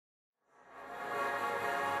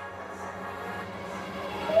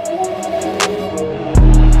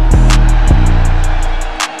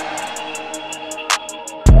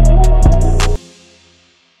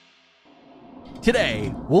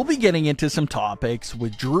We'll be getting into some topics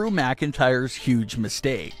with Drew McIntyre's huge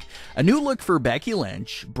mistake, a new look for Becky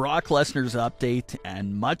Lynch, Brock Lesnar's update,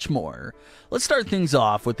 and much more. Let's start things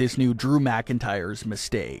off with this new Drew McIntyre's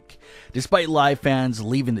mistake. Despite live fans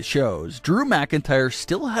leaving the shows, Drew McIntyre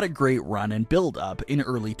still had a great run and build-up in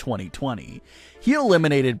early 2020. He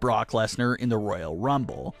eliminated Brock Lesnar in the Royal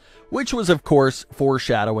Rumble, which was of course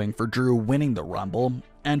foreshadowing for Drew winning the Rumble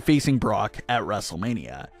and facing Brock at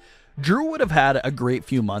WrestleMania. Drew would have had a great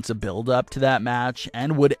few months of build-up to that match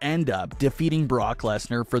and would end up defeating Brock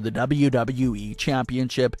Lesnar for the WWE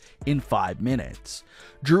Championship in 5 minutes.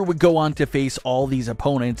 Drew would go on to face all these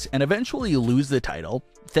opponents and eventually lose the title,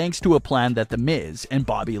 thanks to a plan that The Miz and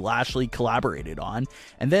Bobby Lashley collaborated on,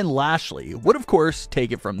 and then Lashley would of course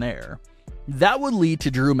take it from there. That would lead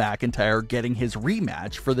to Drew McIntyre getting his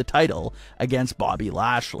rematch for the title against Bobby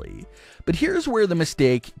Lashley. But here's where the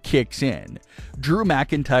mistake kicks in. Drew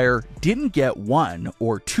McIntyre didn't get 1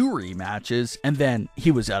 or 2 rematches and then he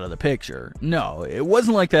was out of the picture. No, it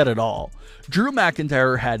wasn't like that at all. Drew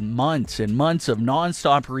McIntyre had months and months of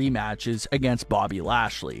non-stop rematches against Bobby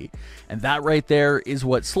Lashley. And that right there is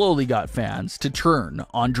what slowly got fans to turn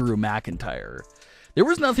on Drew McIntyre. There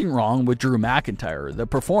was nothing wrong with Drew McIntyre, the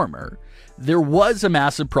performer. There was a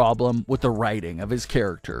massive problem with the writing of his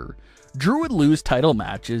character. Drew would lose title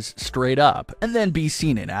matches straight up, and then be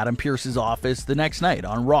seen in Adam Pearce's office the next night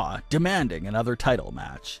on Raw, demanding another title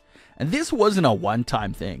match. And this wasn't a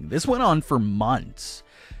one-time thing, this went on for months.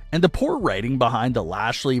 And the poor writing behind the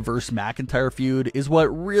Lashley vs. McIntyre feud is what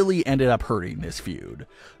really ended up hurting this feud.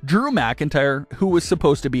 Drew McIntyre, who was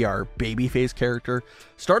supposed to be our babyface character,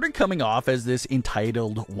 started coming off as this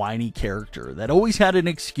entitled, whiny character that always had an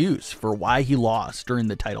excuse for why he lost during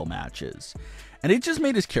the title matches. And it just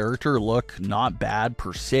made his character look not bad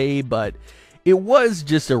per se, but it was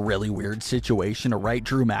just a really weird situation to write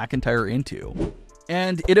Drew McIntyre into.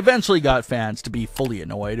 And it eventually got fans to be fully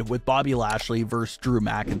annoyed with Bobby Lashley vs. Drew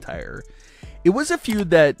McIntyre. It was a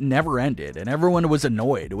feud that never ended, and everyone was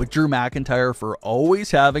annoyed with Drew McIntyre for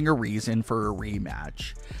always having a reason for a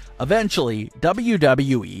rematch. Eventually,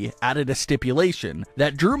 WWE added a stipulation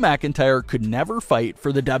that Drew McIntyre could never fight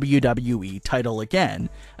for the WWE title again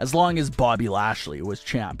as long as Bobby Lashley was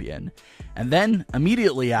champion. And then,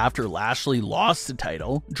 immediately after Lashley lost the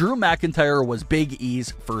title, Drew McIntyre was Big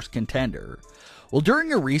E's first contender. Well,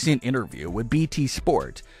 during a recent interview with BT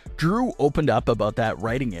Sport, Drew opened up about that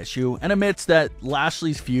writing issue and admits that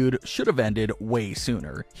Lashley's feud should have ended way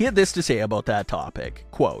sooner. He had this to say about that topic,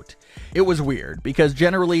 quote, "It was weird because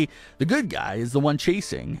generally the good guy is the one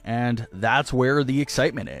chasing, and that's where the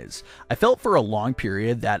excitement is. I felt for a long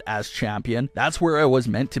period that as champion, that's where I was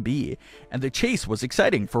meant to be, and the chase was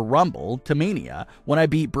exciting for Rumble to Mania when I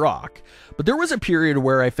beat Brock. But there was a period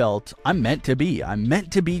where I felt I'm meant to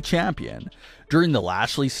be champion. During the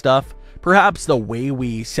Lashley stuff, perhaps the way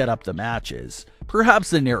we set up the matches, perhaps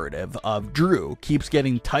the narrative of Drew keeps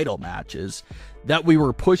getting title matches that we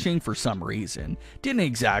were pushing for some reason didn't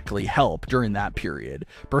exactly help during that period.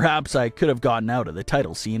 Perhaps I could have gotten out of the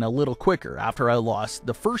title scene a little quicker after I lost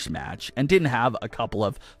the first match and didn't have a couple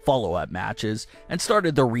of follow-up matches and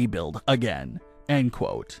started the rebuild again." End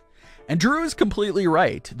quote. And Drew is completely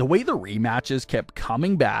right. The way the rematches kept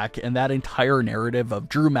coming back and that entire narrative of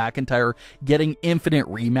Drew McIntyre getting infinite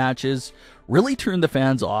rematches really turned the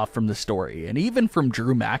fans off from the story and even from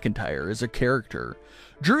Drew McIntyre as a character.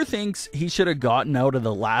 Drew thinks he should have gotten out of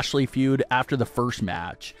the Lashley feud after the first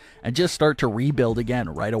match and just start to rebuild again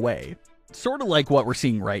right away. Sort of like what we're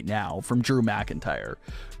seeing right now from Drew McIntyre.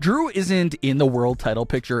 Drew isn't in the world title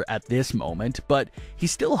picture at this moment, but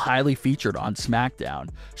he's still highly featured on Smackdown.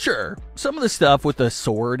 Sure, some of the stuff with the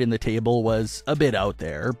sword in the table was a bit out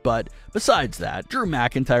there, but besides that, Drew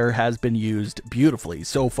McIntyre has been used beautifully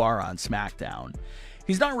so far on Smackdown.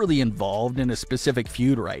 He's not really involved in a specific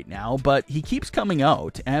feud right now, but he keeps coming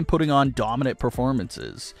out and putting on dominant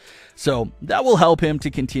performances. So that will help him to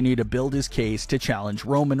continue to build his case to challenge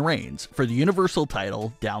Roman Reigns for the Universal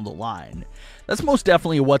title down the line. That's most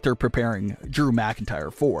definitely what they're preparing Drew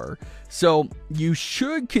McIntyre for. So you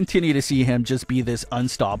should continue to see him just be this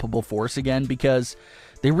unstoppable force again because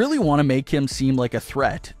they really want to make him seem like a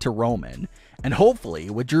threat to Roman. And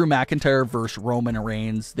hopefully, with Drew McIntyre versus Roman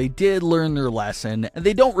Reigns, they did learn their lesson and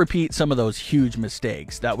they don't repeat some of those huge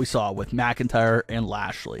mistakes that we saw with McIntyre and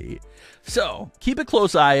Lashley. So, keep a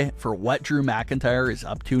close eye for what Drew McIntyre is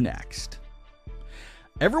up to next.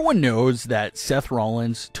 Everyone knows that Seth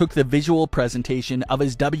Rollins took the visual presentation of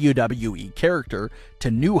his WWE character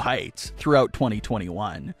to new heights throughout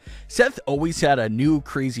 2021. Seth always had a new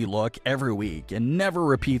crazy look every week and never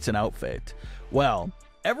repeats an outfit. Well,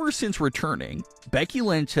 ever since returning, Becky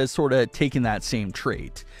Lynch has sort of taken that same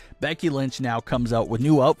trait. Becky Lynch now comes out with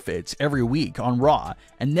new outfits every week on Raw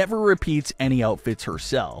and never repeats any outfits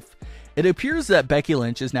herself. It appears that Becky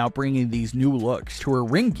Lynch is now bringing these new looks to her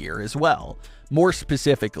ring gear as well, more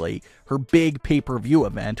specifically, her big pay-per-view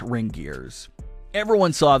event ring gears.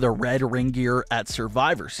 Everyone saw the red ring gear at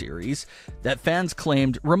Survivor Series that fans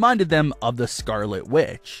claimed reminded them of the Scarlet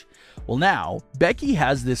Witch. Well, now, Becky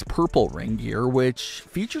has this purple ring gear which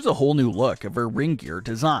features a whole new look of her ring gear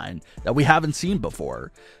design that we haven't seen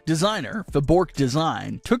before. Designer Fabork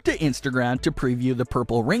Design took to Instagram to preview the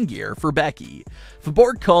purple ring gear for Becky.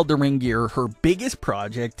 Fabork called the ring gear her biggest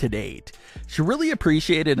project to date. She really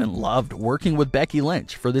appreciated and loved working with Becky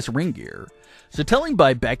Lynch for this ring gear. So telling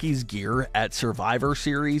by Becky's gear at Survivor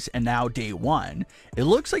Series and now Day 1, it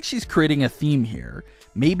looks like she's creating a theme here.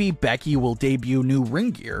 Maybe Becky will debut new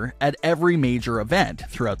ring gear at every major event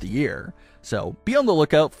throughout the year, so be on the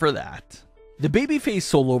lookout for that. The babyface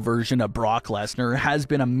solo version of Brock Lesnar has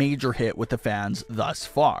been a major hit with the fans thus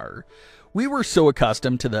far. We were so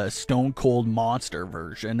accustomed to the Stone Cold Monster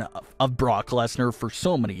version of Brock Lesnar for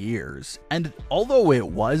so many years, and although it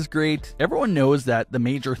was great, everyone knows that the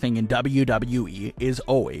major thing in WWE is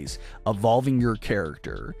always evolving your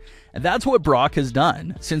character. And that's what Brock has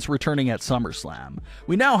done since returning at SummerSlam.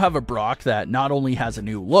 We now have a Brock that not only has a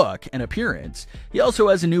new look and appearance, he also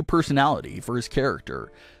has a new personality for his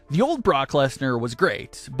character. The old Brock Lesnar was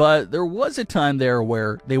great, but there was a time there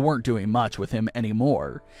where they weren't doing much with him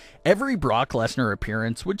anymore. Every Brock Lesnar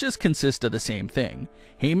appearance would just consist of the same thing.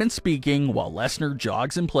 Heyman speaking while Lesnar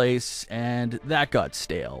jogs in place, and that got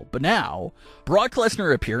stale. But now, Brock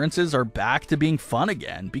Lesnar appearances are back to being fun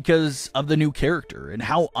again because of the new character and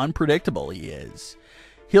how unpredictable he is.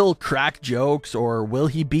 He'll crack jokes, or will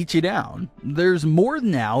he beat you down? There's more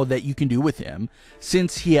now that you can do with him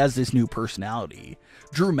since he has this new personality.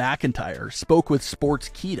 Drew McIntyre spoke with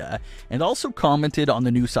Sportskeeda and also commented on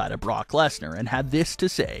the new side of Brock Lesnar and had this to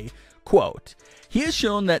say, quote, "He has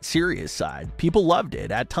shown that serious side. People loved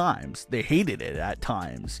it at times. They hated it at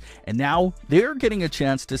times. And now they're getting a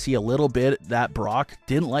chance to see a little bit that Brock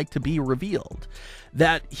didn't like to be revealed.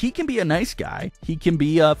 That he can be a nice guy. He can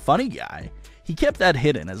be a funny guy. He kept that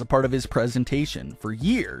hidden as a part of his presentation for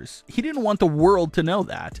years. He didn't want the world to know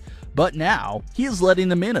that. But now he is letting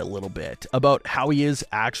them in a little bit about how he is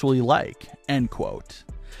actually like." End quote.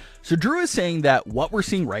 So Drew is saying that what we're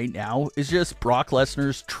seeing right now is just Brock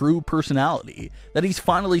Lesnar's true personality that he's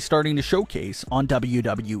finally starting to showcase on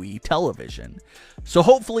WWE television. So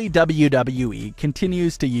hopefully WWE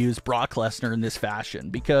continues to use Brock Lesnar in this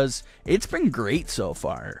fashion because it's been great so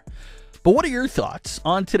far. But what are your thoughts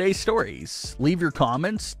on today's stories? Leave your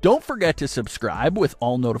comments. Don't forget to subscribe with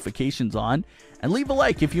all notifications on, and leave a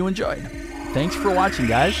like if you enjoyed. Thanks for watching,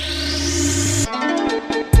 guys.